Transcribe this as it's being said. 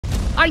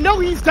I know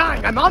he's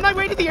dying. I'm on my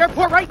way to the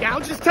airport right now.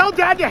 Just tell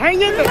Dad to hang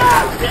in there.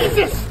 No,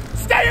 Jesus!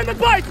 Stay in the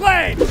bike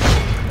lane!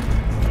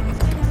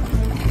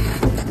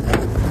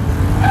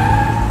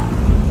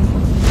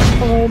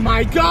 Oh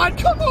my God,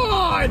 come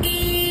on!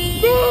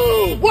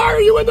 Move! Why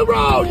are you in the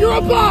road? You're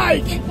a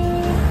bike!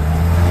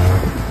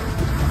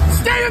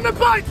 Stay in the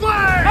bike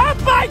lane! I'm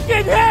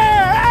biking here!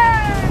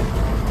 Hey!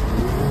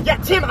 Yeah,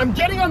 Tim, I'm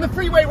getting on the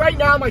freeway right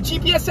now. My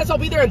GPS says I'll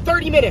be there in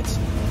 30 minutes.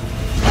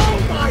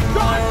 Oh my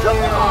God, come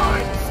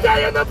on!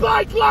 Stay in the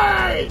bike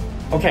lane!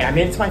 Okay, I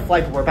made it to my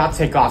flight, but we're about to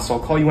take off, so I'll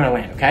call you when I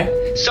land,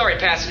 okay? Sorry,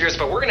 passengers,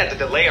 but we're gonna have to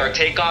delay our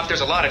takeoff.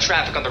 There's a lot of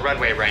traffic on the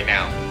runway right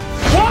now.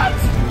 What?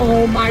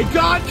 Oh my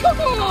God,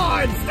 come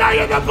on!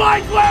 Stay in the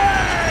bike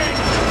lane!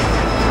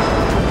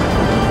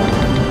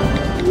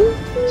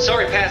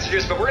 Sorry,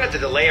 passengers, but we're gonna have to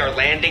delay our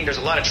landing. There's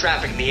a lot of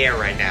traffic in the air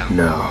right now.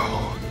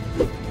 No!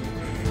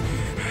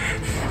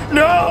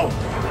 No!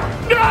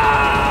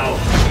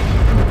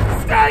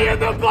 Stay in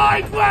the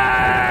bike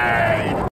lane!